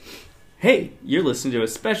Hey, you're listening to a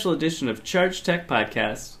special edition of Charge Tech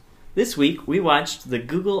Podcast. This week, we watched the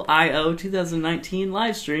Google I/O 2019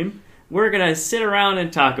 live stream. We're going to sit around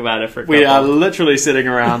and talk about it for a couple. We are literally sitting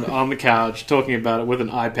around on the couch talking about it with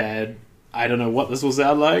an iPad. I don't know what this will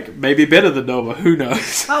sound like. Maybe better than normal. Who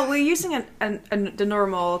knows? Oh, we're using the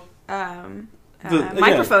normal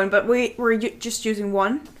microphone, but we're just using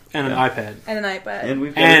one. And an iPad. And an iPad.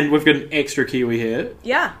 And we've got an extra Kiwi here.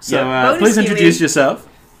 Yeah. So please introduce yourself.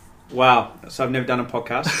 Wow, so I've never done a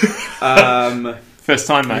podcast. First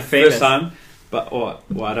time, mate. First time, but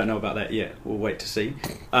I don't know about that yet. We'll wait to see.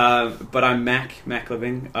 But I'm Mac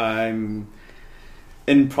Living. I'm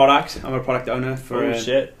in product. I'm a product owner for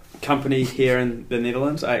a company here in the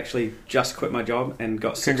Netherlands. I actually just quit my job and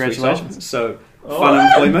got 6 weeks off. So fun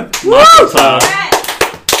employment.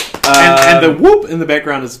 And the whoop in the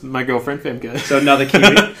background is my girlfriend Femke. So another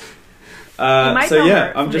Kiwi.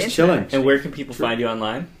 I'm just chilling. And where can people find you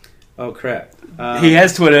online? Oh crap! He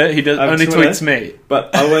has Twitter. He only tweets me.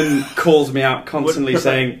 But Owen calls me out constantly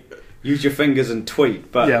saying, "Use your fingers and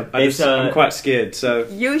tweet." But yeah, I'm quite scared. So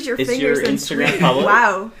use your fingers and Instagram tweet. Public?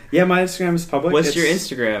 Wow. Yeah, my Instagram is public. What's your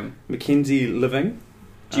Instagram? Mackenzie Living.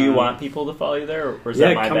 Do you want people to follow you there, or is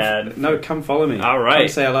that my bad? No, come follow me. All right, come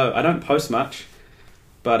say hello. I don't post much,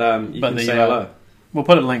 but you can say hello. We'll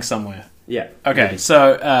put a link somewhere. Yeah. Okay,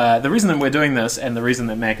 so the reason that we're doing this and the reason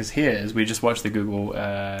that Mac is here is we just watched the Google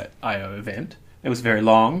I/O event. It was very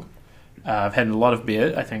long. I've had a lot of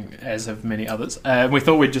beer, I think, as have many others. We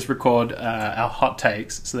thought we'd just record our hot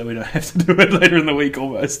takes so that we don't have to do it later in the week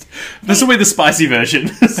almost. This will be the spicy version.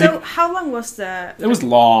 So how long was the... It was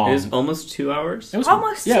long. It was almost 2 hours. It was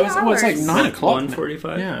almost 2 hours? Well, it's like 9 o'clock.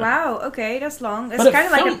 1:45. Yeah. Wow, okay, that's long. It's kind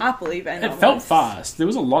of like an Apple event. It felt fast. There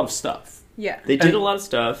was a lot of stuff. Yeah. They did a lot of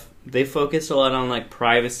stuff. They focused a lot on like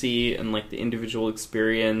privacy and like the individual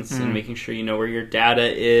experience and making sure you know where your data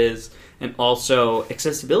is, and also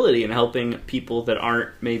accessibility and helping people that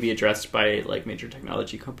aren't maybe addressed by like major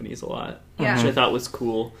technology companies a lot. Yeah. Which I thought was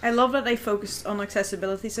cool. I love that they focused on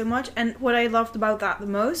accessibility so much, and what I loved about that the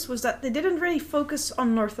most was that they didn't really focus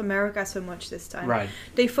on North America so much this time. Right.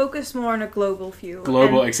 They focused more on a global view.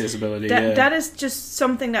 Global accessibility, That is just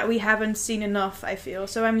something that we haven't seen enough, I feel.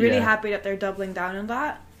 So I'm really happy that they're doubling down on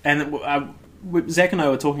that. And Zach and I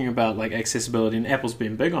were talking about like accessibility, and Apple's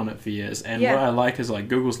been big on it for years. And what I like is like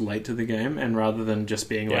Google's late to the game, and rather than just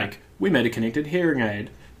being like, we made a connected hearing aid,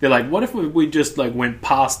 they're like, what if we just like went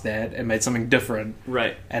past that and made something different?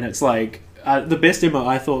 Right. And it's like the best demo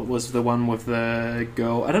I thought was the one with the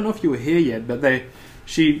girl. I don't know if you were here yet, but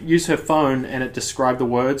she used her phone and it described the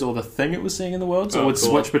words or the thing it was seeing in the world, so it would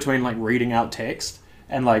switch between like reading out text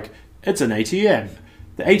and like it's an ATM.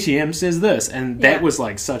 The ATM says this, and that was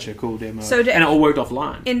like such a cool demo. And it all worked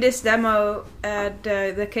offline. In this demo,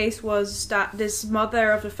 the case was that this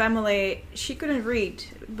mother of the family, she couldn't read,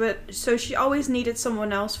 but so she always needed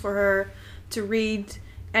someone else for her to read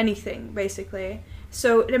anything, basically.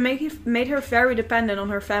 So it made her very dependent on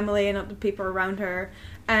her family and on the people around her.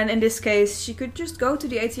 And in this case, she could just go to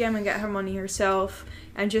the ATM and get her money herself,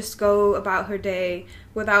 and just go about her day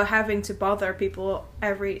without having to bother people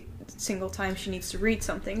every single time she needs to read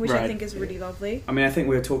something, which I think is really lovely. I mean, I think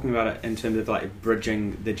we were talking about it in terms of like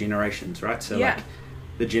bridging the generations, right? So like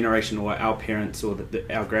the generation or our parents or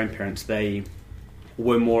our grandparents, they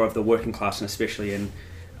were more of the working class, and especially in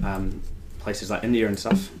places like India and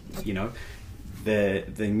stuff, you know, the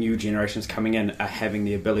new generations coming in are having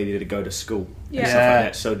the ability to go to school and stuff like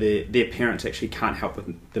that. So their parents actually can't help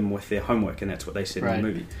them with their homework, and that's what they said in the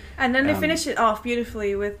movie. And then they finish it off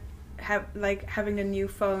beautifully with having a new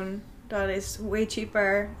phone that is way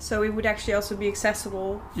cheaper, so it would actually also be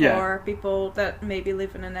accessible for people that maybe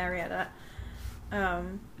live in an area that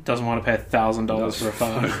doesn't want to pay $1,000 for a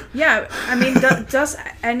phone. Yeah, I mean, does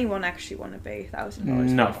anyone actually want to pay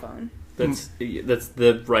 $1,000 for a phone? That's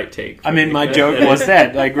the right take. I mean, my joke was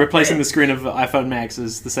that like replacing the screen of iPhone Max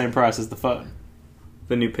is the same price as the phone.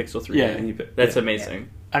 The new Pixel 3. Yeah, that's amazing.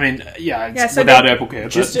 I mean, it's without Apple Care.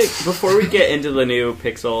 Just before we get into the new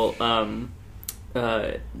Pixel,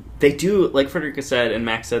 they do, like Frederica said and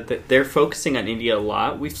Max said, that they're focusing on India a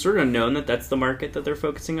lot. We've sort of known that that's the market that they're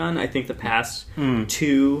focusing on. I think the past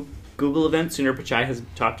 2 Google events, Sundar Pichai has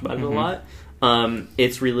talked about it a lot.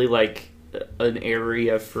 It's really like an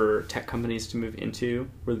area for tech companies to move into,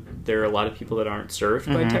 where there are a lot of people that aren't served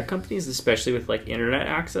by tech companies, especially with like internet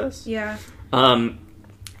access. Yeah.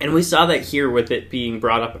 And we saw that here with it being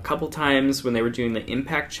brought up a couple times when they were doing the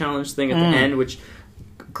Impact Challenge thing at the end, which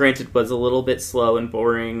granted was a little bit slow and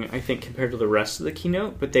boring, I think, compared to the rest of the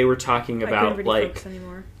keynote, but they were talking about really like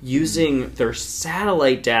using their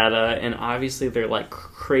satellite data and obviously their like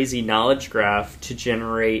crazy knowledge graph to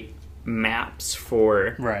generate maps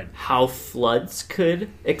for Right. how floods could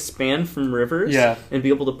expand from rivers and be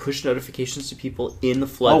able to push notifications to people in the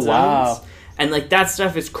flood zones. Wow. And like that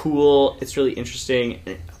stuff is cool. It's really interesting.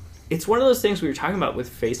 It's one of those things we were talking about with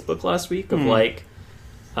Facebook last week of like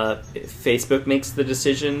Facebook makes the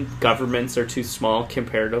decision governments are too small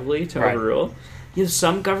comparatively to overrule. You know,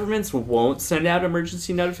 some governments won't send out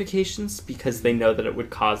emergency notifications because they know that it would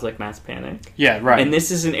cause like mass panic. Yeah, right. And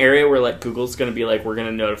this is an area where like Google's going to be like, we're going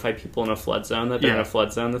to notify people in a flood zone that they're in a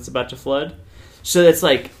flood zone that's about to flood. So that's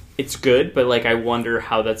like, it's good, but like I wonder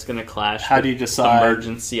how that's going to clash. How do you decide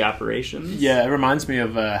emergency operations? Yeah, it reminds me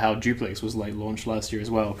of how Duplex was like launched last year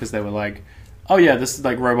as well, because they were like, oh yeah, this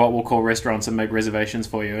like robot will call restaurants and make reservations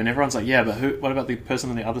for you, and everyone's like, yeah, but what about the person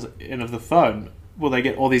on the other end of the phone? Will they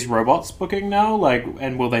get all these robots booking now? Like,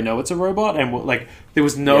 and will they know it's a robot? And like, there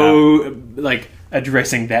was no like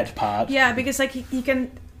addressing that part. Yeah, because like you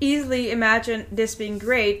can easily imagine this being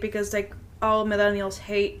great because like all millennials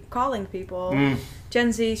hate calling people.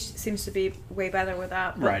 Gen Z seems to be way better with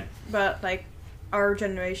that. But like our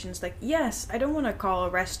generation's like, yes, I don't want to call a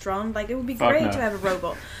restaurant. Like, it would be great to have a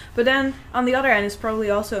robot. But then on the other end, it's probably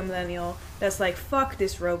also a millennial that's like, fuck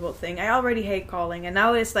this robot thing. I already hate calling, and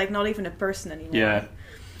now it's like not even a person anymore. Yeah.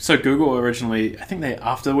 So Google originally, I think they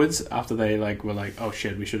after they like were like, oh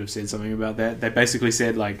shit, we should have said something about that. They basically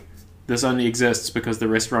said like, this only exists because the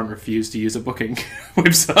restaurant refused to use a booking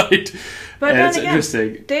website. But then it's again,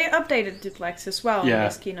 interesting. They updated Duplex as well in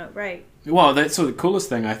this keynote, right? Well, that's the coolest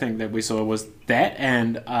thing I think that we saw was that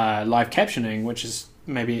and live captioning, which is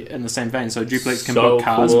maybe in the same vein. So Duplex can book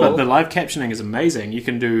cars, but the live captioning is amazing. You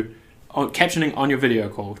can do captioning on your video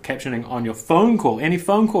call, captioning on your phone call, any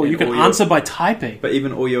phone call, and you can answer by typing. But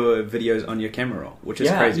even all your videos on your camera roll, which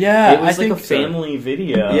is crazy. Yeah, it was like a family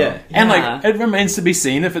video. Yeah. And like, it remains to be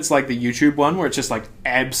seen if it's like the YouTube one where it's just like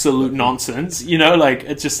absolute nonsense, you know, like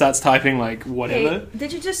it just starts typing like whatever. Hey,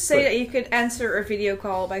 did you just say that you could answer a video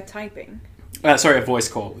call by typing? Sorry, a voice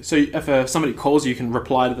call. So if somebody calls you can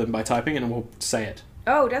reply to them by typing and it will say it.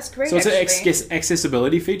 Oh, that's great. So it's an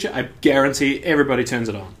accessibility feature. I guarantee everybody turns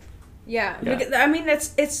it on. Yeah. Because, I mean,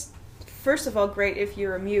 it's first of all great if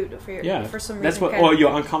you're a mute for some reason. That's what. Or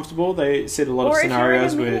you're uncomfortable. They said a lot of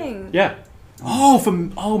scenarios where.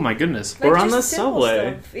 Oh my goodness. Like, or on the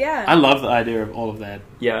subway. Stuff. Yeah. I love the idea of all of that.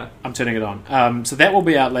 Yeah. I'm turning it on. So that will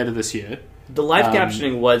be out later this year. The live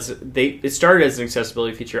captioning it started as an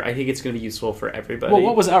accessibility feature. I think it's going to be useful for everybody. Well,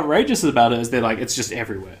 what was outrageous about it is they're like, it's just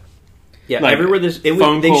everywhere. Yeah, like, everywhere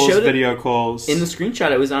phone calls, showed video calls. In the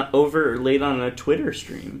screenshot, it was overlaid on a Twitter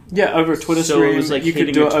stream. Yeah, over a Twitter stream. It was like you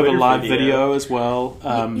could do it over live video as well.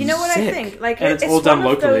 You know what I think? Like, and it's all done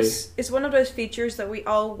locally. It's one of those features that we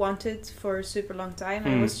all wanted for a super long time,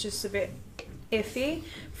 and it was just a bit iffy.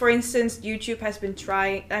 For instance, YouTube has been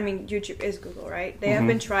trying. I mean, YouTube is Google, right? They have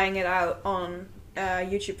been trying it out on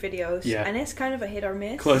YouTube videos, and it's kind of a hit or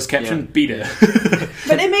miss. Closed caption beta.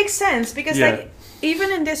 But it makes sense because like.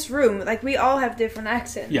 Even in this room, like, we all have different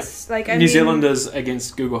accents. Yeah. Like, New Zealanders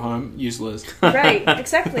against Google Home, useless. Right,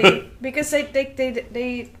 exactly. Because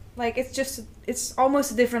they like, it's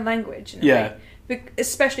almost a different language. In a way.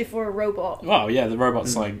 Especially for a robot. Oh, yeah, the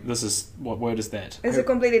robot's like, what word is that? It's a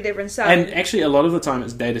completely different sound. And actually, a lot of the time,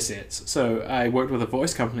 it's data sets. So I worked with a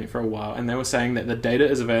voice company for a while, and they were saying that the data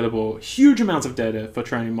is available, huge amounts of data for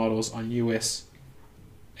training models on US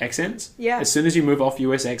accents. Yeah. As soon as you move off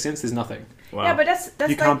US accents, there's nothing. Wow. Yeah, but that's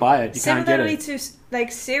you can't buy it. You can't get it. Similarly to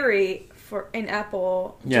like Siri in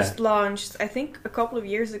Apple just launched, I think, a couple of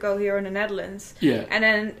years ago here in the Netherlands. Yeah. And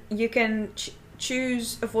then you can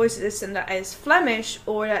choose a voice assistant that is Flemish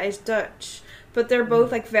or that is Dutch. But they're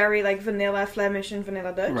both like very like vanilla Flemish and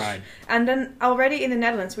vanilla Dutch. Right. And then already in the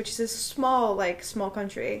Netherlands, which is a small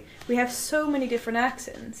country, we have so many different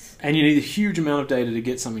accents. And you need a huge amount of data to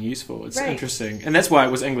get something useful. It's interesting. And that's why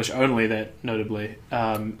it was English only, that notably.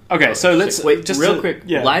 So let's... Wait, just real quick.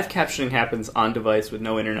 Yeah. Live captioning happens on device with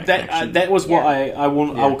no internet connection. That was what I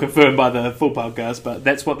will confirm by the full podcast, but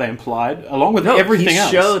that's what they implied, along with everything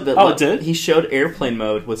else. It did? He showed airplane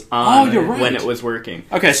mode was on when it was working.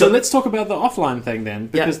 Okay, so let's talk about the offline thing then,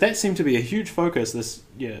 because that seemed to be a huge focus this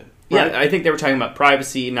year. Right? Yeah, I think they were talking about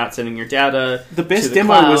privacy, not sending your data. The best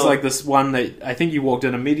demo cloud. was like this one that I think you walked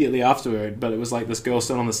in immediately afterward, but it was like this girl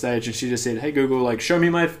stood on the stage and she just said, "Hey Google, like show me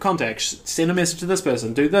my contacts, send a message to this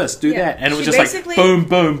person, do this, do that," and it was just like boom,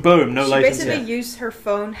 boom, boom, no latency. She basically used her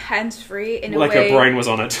phone hands-free in a way, like her brain was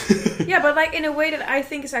on it. Yeah, but like in a way that I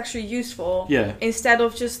think is actually useful. Yeah. Instead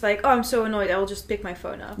of just like, oh, I'm so annoyed, I'll just pick my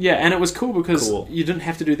phone up. Yeah, and it was cool because you didn't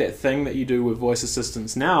have to do that thing that you do with voice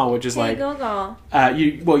assistants now, which is like Google.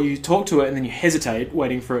 you talk to it and then you hesitate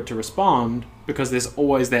waiting for it to respond because there's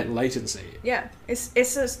always that latency. Yeah, it's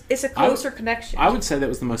a closer connection. I would say that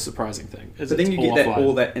was the most surprising thing. But then you get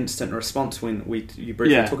all that instant response when you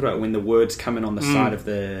briefly talked about when the words come in on the side of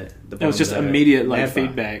the it was just immediate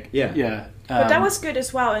feedback. Yeah. But that was good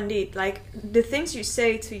as well, indeed. Like the things you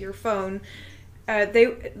say to your phone,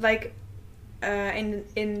 they like in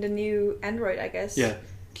the new Android, I guess. Yeah.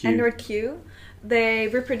 Android Q. They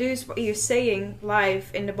reproduce what you're saying live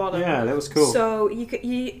in the bottom. Yeah, that was cool. So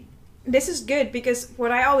this is good because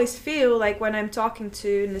what I always feel like when I'm talking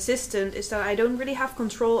to an assistant is that I don't really have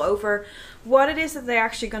control over what it is that they're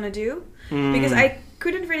actually going to do. Because I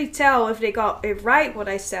couldn't really tell if they got it right what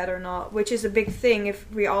I said or not, which is a big thing if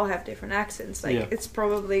we all have different accents. Like it's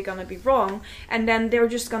probably going to be wrong. And then they're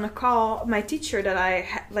just going to call my teacher that I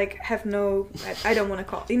I don't want to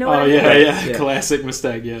call. You know what I mean? Yeah. Classic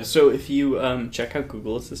mistake, yeah. So if you check out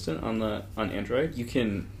Google Assistant on Android, you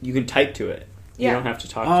can type to it. You don't have to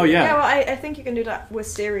talk to it. Yeah, well, I think you can do that with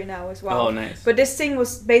Siri now as well. Oh, nice. But this thing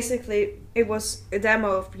was basically, it was a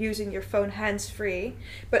demo of using your phone hands-free.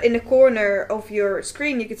 But in the corner of your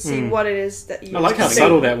screen, you could see what it is that you... I like how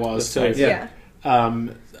subtle that was, too. Yeah.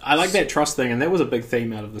 I like that trust thing, and that was a big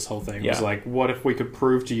theme out of this whole thing. It was like, what if we could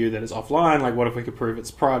prove to you that it's offline? Like, what if we could prove it's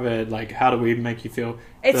private? Like, how do we make you feel...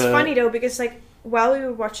 It's funny, though, because, like, while we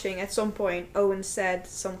were watching, at some point, Owen said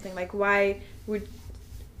something like, why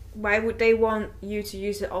would they want you to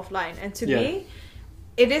use it offline? And to me,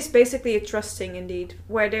 it is basically a trust thing, indeed,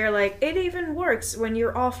 where they're like, it even works when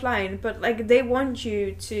you're offline, but like they want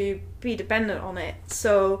you to be dependent on it.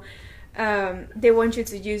 So they want you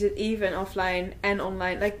to use it even offline and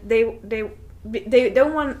online. Like they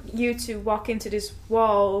don't want you to walk into this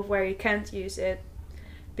wall where you can't use it,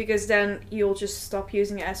 because then you'll just stop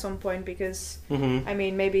using it at some point because, I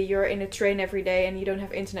mean, maybe you're in a train every day and you don't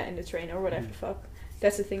have internet in the train or whatever the fuck.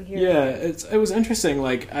 That's the thing here. Yeah, it was interesting.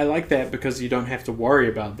 Like, I like that because you don't have to worry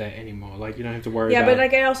about that anymore. Like, you don't have to worry about... Yeah, but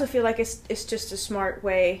like, I also feel like it's just a smart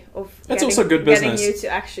way of also good business. getting you to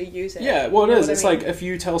actually use it. Yeah, well, it is. It's like, if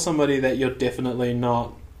you tell somebody that you're definitely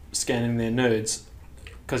not scanning their nudes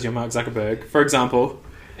because you're Mark Zuckerberg, for example,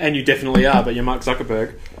 and you definitely are, but you're Mark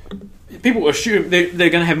Zuckerberg, people assume they're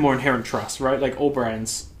going to have more inherent trust, right? Like, all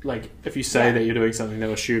brands... Like, if you say that you're doing something,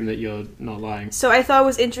 they'll assume that you're not lying. So I thought it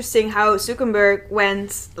was interesting how Zuckerberg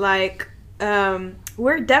went, like,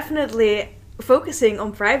 we're definitely focusing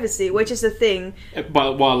on privacy, which is a thing.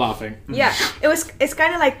 But while laughing. Yeah. It's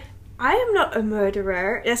kind of like, I am not a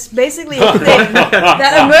murderer. That's basically a thing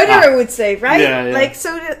that a murderer would say, right? Yeah. Like,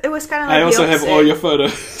 so it was kind of like I also have all your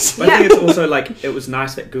photos. But I think it's also like, it was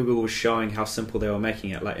nice that Google was showing how simple they were making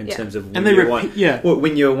it, like in terms of when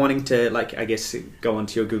when you're wanting to, like, I guess, go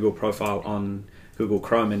onto your Google profile on Google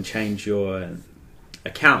Chrome and change your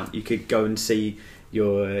account, you could go and see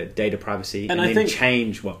your data privacy and then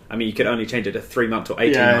change you could only change it to 3 months or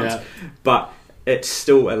 18 months, but it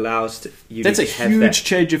still allows you That's to a huge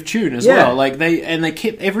change of tune as well. Like they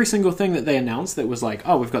kept every single thing that they announced that was like,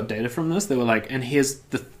 oh, we've got data from this. They were like, and here's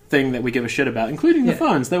the thing that we give a shit about, including the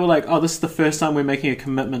phones. They were like, oh, this is the first time we're making a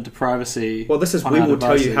commitment to privacy. Well, this is we will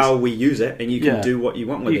tell you how we use it, and you can do what you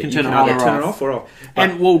want with it. You can turn it off or off.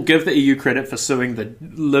 And we'll give the EU credit for suing the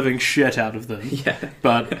living shit out of them. Yeah,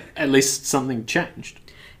 but at least something changed.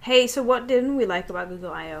 Hey, so what didn't we like about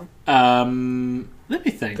Google I/O? Let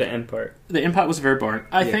me think. The end part. The end part was very boring.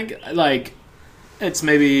 I think, like, it's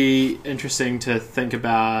maybe interesting to think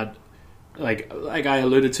about, like I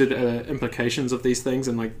alluded to the implications of these things,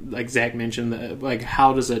 and like Zach mentioned, that, like,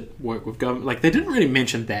 how does it work with government? Like, they didn't really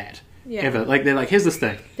mention that ever. Like, they're like, here's this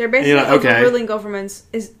thing. They're basically overruling governments,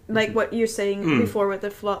 is like what you're saying before with the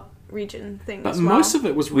flood region thing. But as well. most of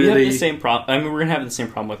it was really... We have the same problem. I mean, we're going to have the same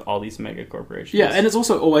problem with all these mega corporations. Yeah, and it's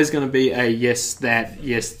also always going to be a yes, that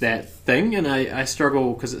thing. And I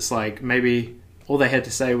struggle because it's like, maybe all they had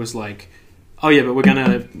to say was like, oh yeah, but we'll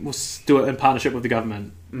do it in partnership with the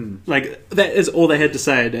government. Like, that is all they had to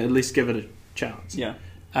say to at least give it a chance. Yeah.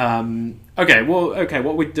 Okay,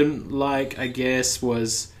 what we didn't like, I guess,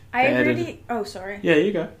 was... Oh, sorry. Yeah,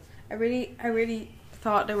 you go. I really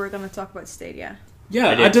thought they were going to talk about Stadia. Yeah,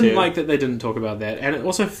 I didn't like that they didn't talk about that. And it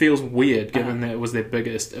also feels weird, given that it was their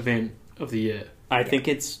biggest event of the year. I think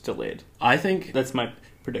it's delayed. I think... That's my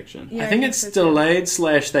prediction. Yeah, I think it's delayed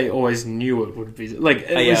 / they always knew it would be... Like,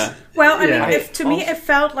 it was... Well, I mean, to me, it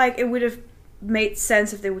felt like it would have made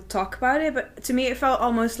sense if they would talk about it, but to me it felt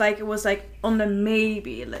almost like it was like on the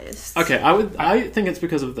maybe list. Okay, I think it's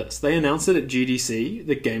because of this. They announced it at GDC,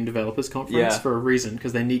 the Game Developers Conference, for a reason,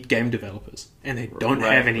 because they need game developers, and they don't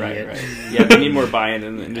have any yet. Right. Yeah, they need more buy-in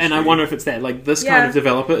in the industry. And I wonder if it's that. Like, this kind of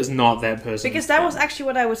developer is not that person. Because that was actually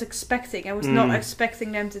what I was expecting. I was not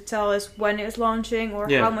expecting them to tell us when it's launching or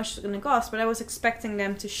how much it's going to cost, but I was expecting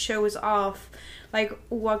them to show us off like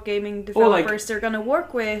what gaming developers they're gonna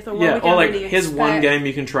work with, or what we can really here's expect. one game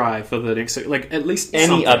you can try for the next, like, at least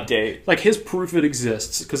any something. update. Like, here's proof it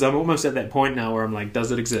exists, because I'm almost at that point now where I'm like,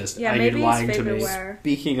 does it exist? Yeah, Are maybe you lying it's to me? vaporware.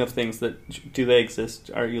 Speaking of things that do they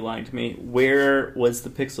exist? Are you lying to me? Where was the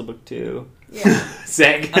Pixelbook 2? Yeah.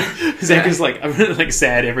 Zach is like, I'm really like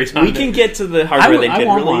sad every time. We can get to the hardware they did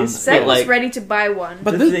want release. Zach was ready to buy one.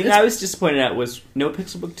 But the thing I was disappointed at was no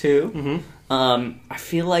Pixelbook 2. Mm-hmm. I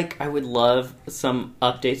feel like I would love some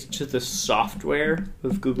updates to the software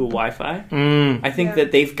of Google Wi-Fi. I think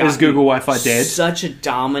that they've got Google Wi-Fi dead? Such a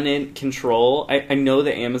dominant control. I know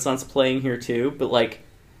that Amazon's playing here too, but like,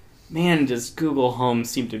 man, does Google Home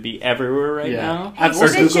seem to be everywhere right now? So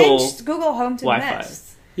they changed Google Home to Wi-Fi. Nest.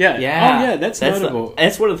 Yeah. Yeah. Oh, yeah, that's notable.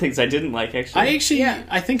 That's one of the things I didn't like, actually.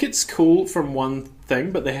 I think it's cool from one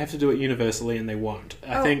thing, but they have to do it universally, and they won't.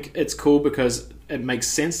 I think it's cool because it makes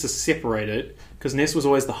sense to separate it, because Nest was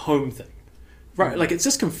always the home thing. Right, like, it's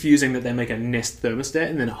just confusing that they make a Nest thermostat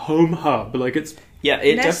and then a home hub. Like, it's... Yeah,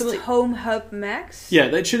 it Nest definitely... Home Hub Max? Yeah,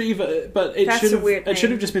 they should either... But it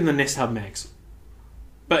should have just been the Nest Hub Max.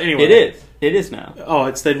 But anyway... It is. It is now. Oh,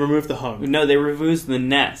 they removed the home. No, they removed the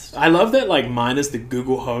Nest. I love that, like, mine is the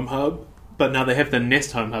Google Home Hub, but now they have the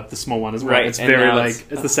Nest Home Hub, the small one as well. Right, It's very, like, it's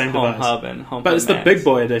it's the same Home device. Hub and Home But Hub it's Max. the big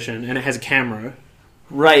boy edition, and it has a camera.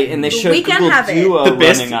 Right, and they But showed we can Google have it. Duo The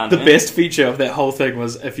running on it. best feature of that whole thing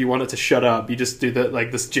was if you wanted to shut up, you just do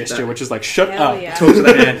this gesture, which is like, shut Hell up. yeah. Talk to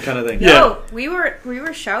the hand kind of thing. Yeah. No, we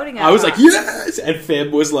were shouting at I was that. like, yes! And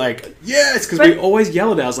Feb was like, yes! Because we always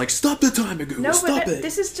yell at it. I was like, stop the timer, Google, No, stop but it.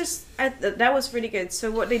 this is just... that was really good.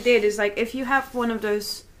 So what they did is, like, if you have one of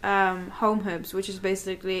those home hubs, which is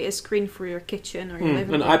basically a screen for your kitchen or your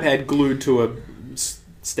living An room. iPad glued to a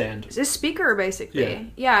stand. It's a speaker,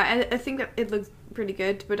 basically. Yeah, and I think that it looked pretty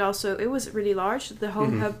good, but also it was really large. The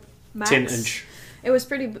Home Hub Max. 10-inch. It was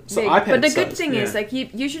pretty big. So iPad but the good size, thing is, yeah. like, you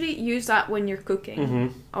usually use that when you're cooking. Mm-hmm.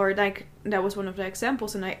 Or, like, that was one of the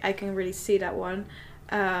examples, and I can really see that one.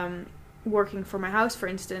 Working for my house, for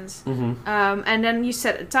instance. Mm-hmm. And then you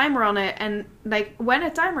set a timer on it, and, like, when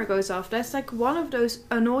a timer goes off, that's, like, one of those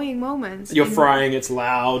annoying moments. You're frying, it's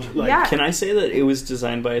loud. Like, Yeah. Can I say that it was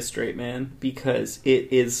designed by a straight man? Because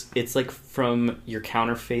it's like from your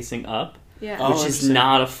counter facing up, Yeah. Oh, which is interesting.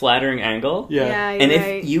 not a flattering angle. Yeah. you're And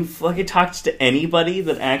right. if you fucking talked to anybody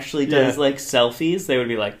that actually does like selfies, they would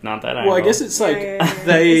be like, not that angle. Well, I guess it's like It's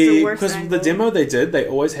they the worst because the angle. demo they did, they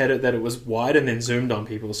always had it that it was wide and then zoomed on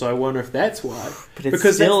people. So I wonder if that's why. but it's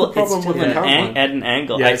because still, that's the problem it's with still the current one. at an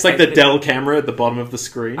angle. Yeah, it's like the Dell camera at the bottom of the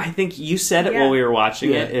screen. I think you said it Yeah. while we were watching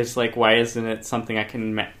Yeah. it. It's like, why isn't it something I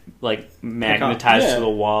can magnetize Yeah. to the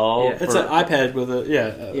wall? Yeah. It's for- an iPad with a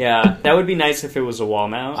Yeah, that would be nice if it was a wall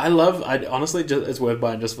mount. I honestly, it's worth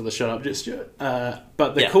buying just for the shut up gesture.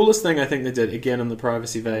 But the Yeah. coolest thing I think they did, again in the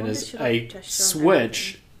privacy vein, want the is shut up a gesture on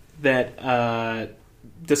switch that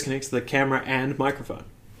disconnects the camera and microphone.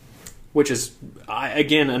 Which is,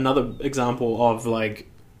 again, another example of, like,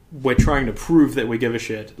 we're trying to prove that we give a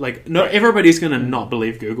shit. Like, everybody's going to not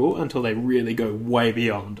believe Google until they really go way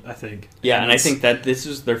beyond, I think. Yeah, and I it's- think that this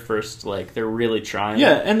is their first, like, they're really trying.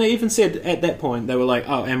 Yeah, and they even said at that point, they were like,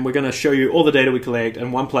 oh, and we're going to show you all the data we collect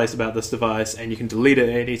in one place about this device, and you can delete it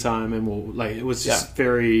at any time, and we'll, like, it was just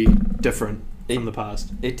very different from the past.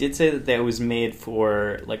 It did say that was made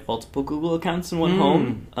for, like, multiple Google accounts in one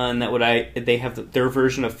home, and that they have their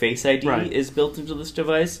version of Face ID Right. is built into this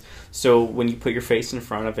device, so when you put your face in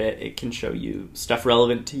front of it, it can show you stuff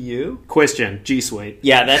relevant to you. Question, G Suite.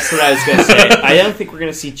 Yeah, that's what I was going to say. I don't think we're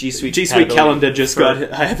going to see G Suite. G Suite Calendar just got.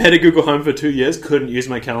 I have had a Google Home for 2 years. Couldn't use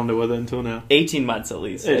my calendar with it until now. 18 months at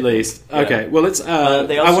least. I At think. least. Yeah. Okay. Well, let's. They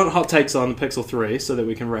I also- want hot takes on Pixel 3 so that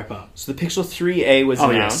we can wrap up. So the Pixel 3a was Oh,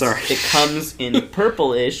 yeah, announced. sorry. It comes in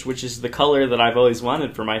purple-ish, which is the color that I've always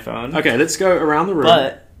wanted for my phone. Okay, let's go around the room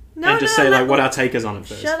But and just say like what our take is on it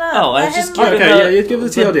first. Shut up. Oh, I Let just him give go. it Okay, yeah, you give the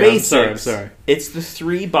TLD. I'm basics. sorry, I'm sorry. It's the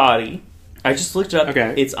 3 body. I just looked it up.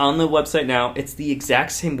 Okay. It's on the website now. It's the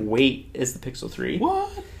exact same weight as the Pixel 3.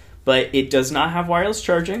 What? But it does not have wireless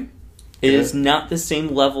charging. It is not the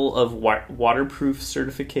same level of waterproof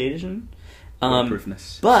certification.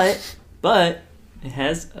 Waterproofness. But it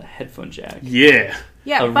has a headphone jack. Yeah.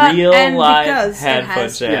 Yeah, a real live because headphone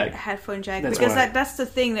it jack. Headphone jack. That's because why. that's the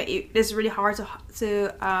thing that it's really hard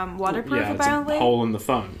to waterproof. Yeah, apparently, it's a hole in the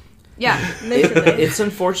phone. yeah, literally. It's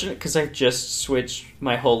unfortunate because I've just switched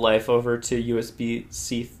my whole life over to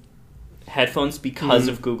USB-C headphones because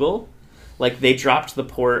of Google. Like, they dropped the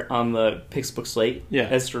port on the Pixelbook Slate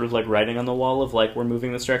as sort of like writing on the wall of like, we're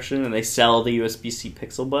moving this direction, and they sell the USB-C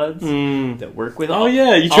Pixel Buds that work with all you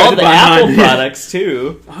tried all to the buy Apple mine. products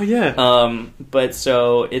too. Oh yeah. But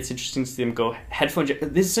so it's interesting to see them go headphone jack.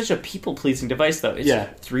 This is such a people-pleasing device though. It's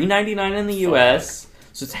 $399 in the US.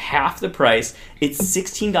 So it's half the price. It's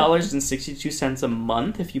 $16.62 a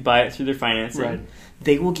month if you buy it through their financing. Right.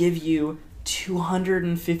 They will give you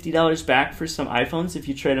 $250 back for some iPhones if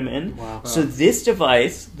you trade them in. Wow. So this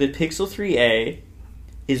device, the Pixel 3a,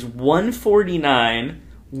 is $149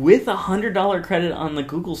 with $100 credit on the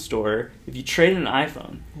Google Store if you trade in an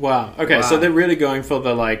iPhone. Wow. Okay, so they're really going for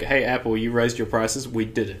the like, hey Apple, you raised your prices, we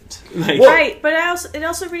didn't. Like, Right, but it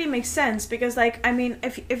also really makes sense because, like, I mean,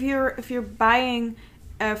 if you're buying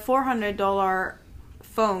a $400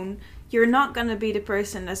 phone, you're not gonna be the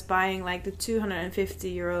person that's buying like the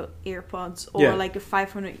 €250 AirPods or like the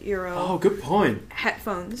 €500 oh, good point.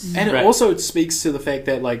 headphones. And it Right. also speaks to the fact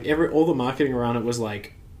that like all the marketing around it was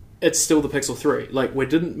like, it's still the Pixel 3. Like, we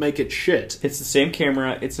didn't make it shit. It's the same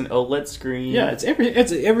camera. It's an OLED screen. Yeah, it's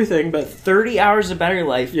everything, but 30 hours of battery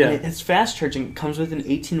life. Yeah. And it's fast charging. It comes with an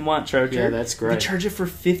 18-watt charger. Yeah, that's great. You charge it for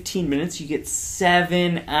 15 minutes, you get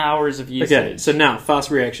 7 hours of usage. okay. So now,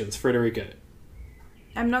 fast reactions, Federico.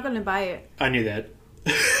 I'm not gonna buy it. I knew that.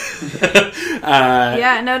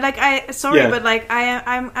 Yeah, no, like Yeah. but like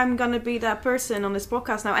I'm gonna be that person on this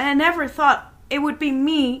podcast now, and I never thought it would be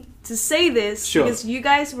me to say this Sure. because you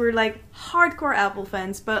guys were like hardcore Apple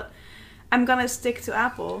fans, but I'm gonna stick to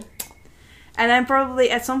Apple, and I'm probably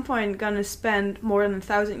at some point gonna spend more than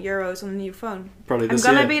 €1,000 on a new phone. Probably I'm this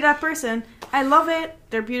gonna year. be that person. I love it.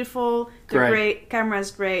 They're beautiful. They're great.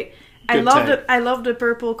 Camera's great. I Good love take. I love the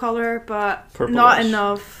purple color, but Purple-ish. not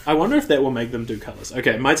enough. I wonder if that will make them do colors.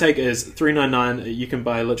 Okay, my take is $399. You can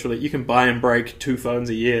buy and break 2 phones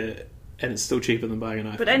a year, and it's still cheaper than buying an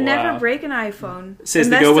iPhone. But I never break an iPhone. Says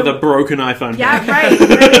the Unless girl with a broken iPhone. Yeah, right.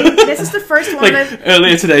 I mean, this is the first one that... Like,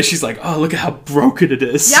 earlier today, she's like, "Oh, look at how broken it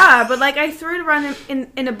is." Yeah, but like I threw it around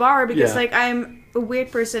in a bar because Yeah. like I'm a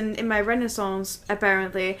weird person in my Renaissance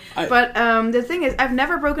apparently. I- But the thing is, I've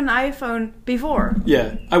never broken an iPhone before.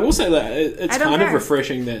 Yeah, I will say that it's I don't kind of care.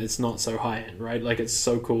 refreshing that it's not so high end, right? Like, it's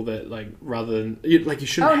so cool that like rather than you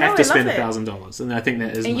shouldn't Oh, no, have to I spend love it. $1,000, and I think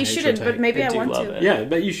that is. And my you actual shouldn't, take. but maybe I I do want love to. it. Yeah,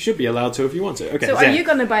 but you should be allowed to if you want to. Okay, So Zach. are you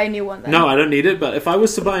gonna buy a new one then? No, I don't need it. But if I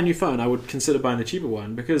was to buy a new phone, I would consider buying a cheaper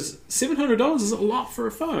one because $700 is a lot for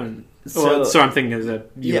a phone. So I'm thinking of the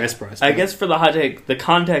US price. I but- guess for the hot take, the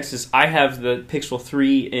context is I have the Pixel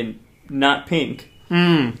 3 in not pink.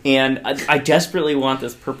 And I desperately want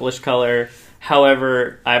this purplish color.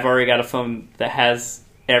 However, I've already got a phone that has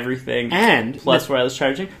everything And plus wireless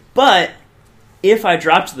charging. But if I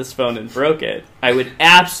dropped this phone and broke it, I would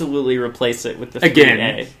absolutely replace it with the 3A.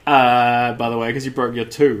 again, by the way, because you broke your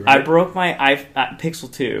 2, I right? broke my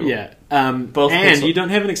Pixel 2. Yeah. Both and Pixel- you don't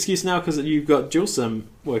have an excuse now because you've got dual SIM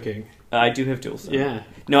working. I do have dual SIM. Yeah.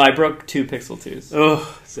 No, I broke 2 Pixel 2s.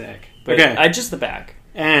 Oh, Zach. But Okay. just the back.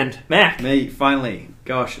 And Mac. Me, finally.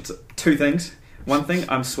 Gosh, it's 2 things. One thing,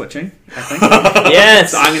 I'm switching, I think.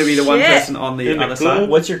 Yes. So I'm going to be the one Shit. person on the Isn't it other cool? side.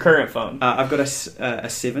 What's your current phone? I've got a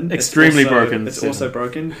 7. Extremely It's also- broken It's 7. also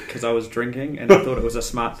broken because I was drinking and I thought it was a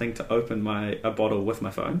smart thing to open a bottle with my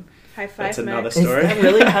phone. High five, That's another Max. Is story. that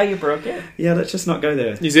really how you broke it? Yeah, let's just not go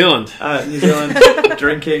there. New Zealand. New Zealand,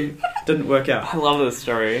 drinking, didn't work out. I love this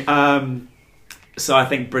story. So I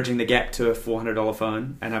think bridging the gap to a $400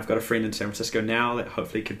 phone, and I've got a friend in San Francisco now that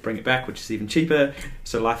hopefully could bring it back, which is even cheaper,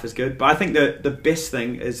 so life is good. But I think the best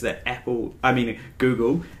thing is that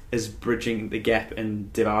Google is bridging the gap in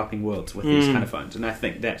developing worlds with these kind of phones, and I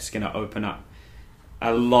think that's going to open up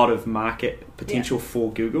a lot of market potential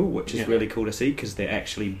for Google, which is really cool to see because they're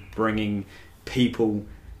actually bringing people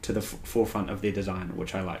to the forefront of their design,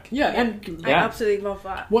 which I like. Yeah, and I absolutely love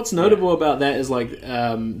that. what's notable about that is like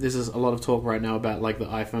there's a lot of talk right now about like the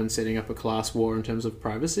iPhone setting up a class war in terms of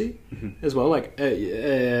privacy as well. Like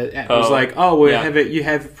Apple's like, you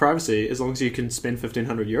have privacy as long as you can spend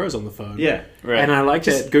 €1,500 on the phone. Yeah, Right. And I like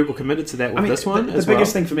that Google committed to that with this one the as well.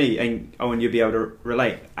 biggest thing for me, and Owen, you'll be able to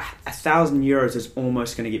relate, €1,000 is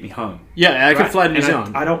almost going to get me home. Yeah, I could Right? fly to New And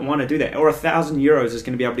Zealand. I don't want to do that. Or €1,000 is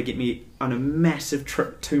going to be able to get me on a massive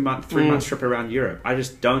trip, 2 month, 3 month trip around Europe. I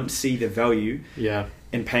just don't see the value Yeah.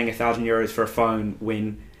 in paying €1,000 for a phone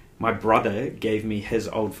when my brother gave me his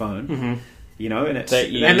old phone. You know, and it's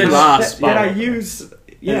That you And it use lasts, that I by- use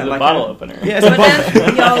Yeah, like a bottle opener. Yeah, but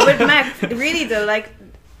then, with Mac, really though, like,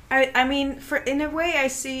 I mean, in a way, I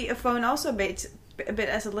see a phone also a bit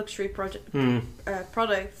as a luxury product,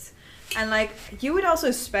 and like you would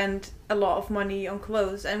also spend a lot of money on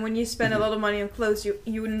clothes, and when you spend a lot of money on clothes,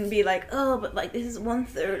 you wouldn't be like, oh, but like this is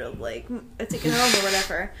 1/3 of like a ticket home or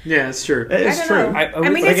whatever. Yeah, it's true. It's true. I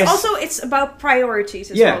mean, it's about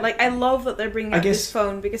priorities as well. Like I love that they're bringing out this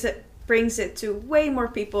phone because it brings it to way more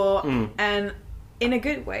people and in a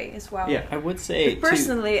good way as well. Yeah, I would say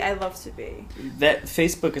personally, I love to be that.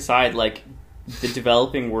 Facebook aside, like the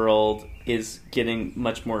developing world is getting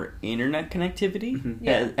much more internet connectivity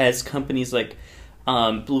as companies like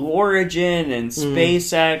Blue Origin and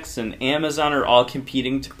SpaceX and Amazon are all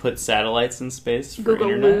competing to put satellites in space for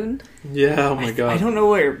Google internet. Loon. Yeah, oh my god. I don't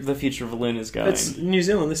know where the future of Loon is going. It's New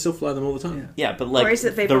Zealand, they still fly them all the time. Yeah, but like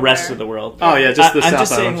the rest of the world. Oh yeah, just the South I'm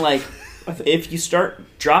just Island. saying, like, if you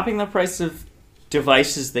start dropping the price of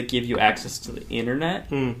devices that give you access to the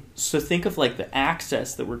internet, so think of like the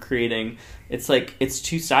access that we're creating. It's like it's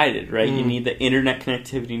two-sided, right? You need the internet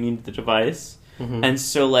connectivity, you need the device. And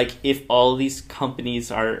so like if all these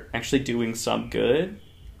companies are actually doing some good,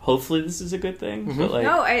 hopefully this is a good thing. But like,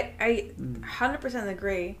 no, I 100%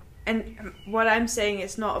 agree. And what I'm saying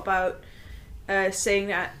is not about saying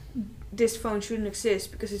that this phone shouldn't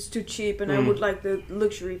exist because it's too cheap and I would like the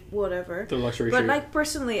luxury whatever. The luxury But shoot. like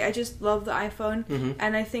personally, I just love the iPhone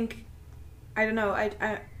and I think I don't know,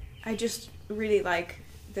 I just really like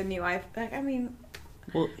the new iPhone. Like, I mean,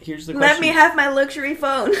 well, here's the question. Let me have my luxury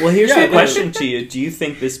phone. Well, here's the question to you. Do you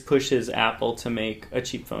think this pushes Apple to make a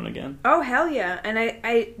cheap phone again? Oh, hell yeah. And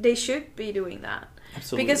they should be doing that.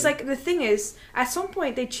 Absolutely. Because like the thing is, at some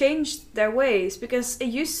point they changed their ways because it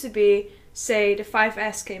used to be, say, the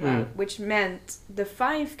 5S came out, which meant the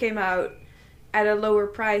 5 came out at a lower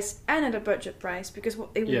price and at a budget price because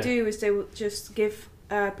what they would do is they would just give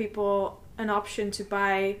people an option to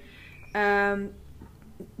buy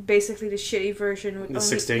basically the shitty version with the only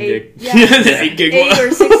 16 8, gig. The 8 gig 8 one.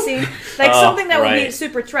 or 16. Like something that would be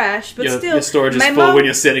super trash, but still your storage is full when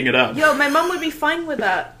you're setting it up. My mom would be fine with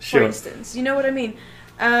that, for instance. You know what I mean?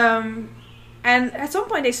 And at some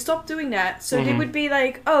point they stopped doing that. So they would be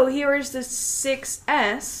like, oh, here is the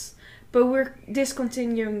 6S, but we're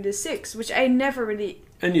discontinuing the 6, which I never really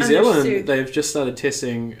in New Zealand, they've just started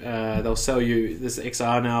testing. They'll sell you this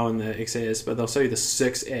XR now and the XS, but they'll sell you the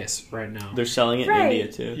 6S right now. They're selling it in India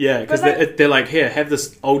too. Yeah, because they're like, here, have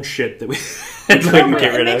this old shit that we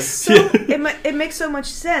get rid of. It makes so much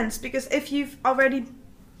sense because if you've already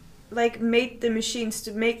like made the machines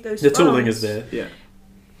to make those, the tooling is there. Yeah,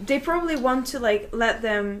 they probably want to like let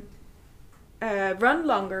them run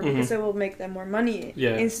longer because they will make them more money.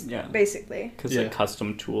 Basically. Because they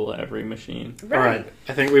custom tool every machine. Right. All right.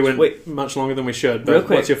 I think we went much longer than we should. But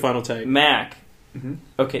what's your final take? Mac.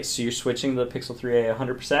 Okay, so you're switching the Pixel 3a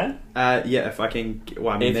 100%? Yeah, if I can.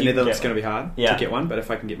 Well, I mean, the Netherlands is going to be hard to get one, but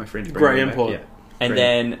if I can get my friend to bring one import. Back, and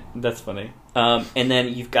then that's funny. And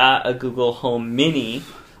then you've got a Google Home Mini.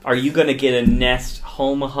 Are you going to get a Nest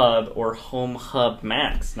Home Hub or Home Hub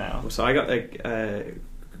Max now? So I got a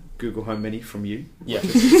Google Home Mini from you. Yeah,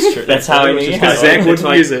 it's true. That's how I mean. Zach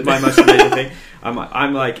wouldn't use it. My most amazing thing.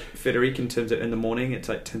 I'm like Federic in terms of in the morning. It's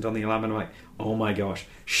like turns on the alarm and I'm like, oh my gosh,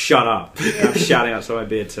 shut up! And I'm shouting outside my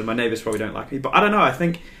bed, so my neighbours probably don't like me. But I don't know. I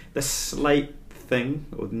think the Slate thing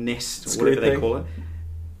or Nest or whatever they call it,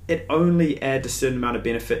 it only adds a certain amount of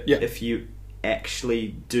benefit if you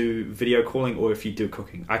actually do video calling or if you do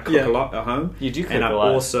cooking. I cook a lot at home. You do cook and a I lot.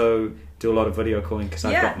 Also do a lot of video calling because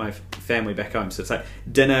I've got my family back home. So it's like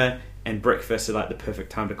dinner and breakfast are like the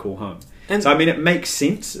perfect time to call home. And so I mean, it makes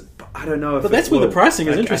sense, but I don't know if. But that's where the pricing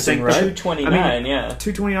is interesting, right? $229,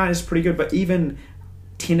 $229 is pretty good, but even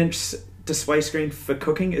 10-inch display screen for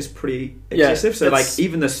cooking is pretty excessive. So like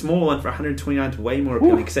even the smaller one for $129 is way more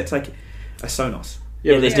appealing because that's like a Sonos.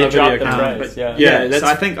 Yeah, they did drop the price. So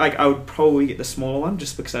I think like I would probably get the smaller one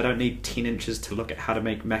just because I don't need 10 inches to look at how to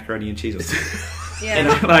make macaroni and cheese or something. Yeah,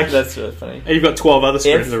 and like that's really funny. And you've got 12 other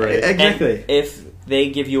screens already. Exactly. And if they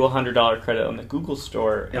give you $100 credit on the Google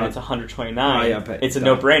Store and it's $129, it's a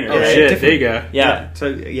no-brainer. Oh right? shit! There you go. Yeah. So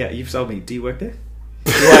you've sold me. Do you work there?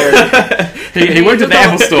 he worked at the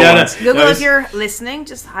Apple Store once. Google, if you're listening,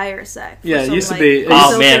 just hire Zach. Yeah, it used to be.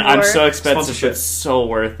 Oh man, I'm so expensive. It's so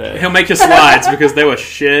worth it. He'll make your slides because they were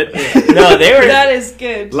shit. No, they were. That is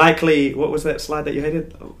good. Likely, what was that slide that you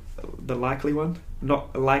hated? The likely one?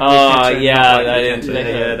 Not likely.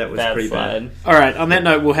 That was pretty bad. All right. On that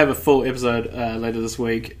note, we'll have a full episode later this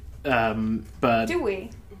week. But do we?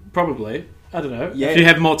 Probably. I don't know. Yeah. If you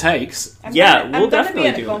have more takes, we'll definitely be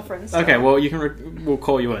at do a conference. Okay, well, we'll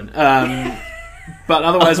call you in. But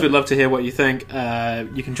otherwise, we'd love to hear what you think.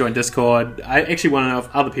 You can join Discord. I actually want to know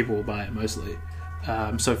if other people will buy it, mostly.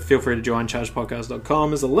 So feel free to join.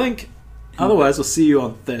 chargepodcast.com is a link. Otherwise, we'll see you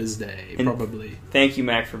on Thursday, probably. Thank you,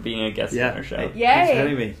 Mac, for being a guest on our show. Yay! Thanks for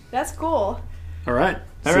having me. That's cool. All right.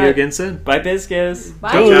 See you again soon. Bye, Bizgiz.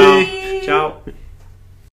 Bye. Ciao. Ciao.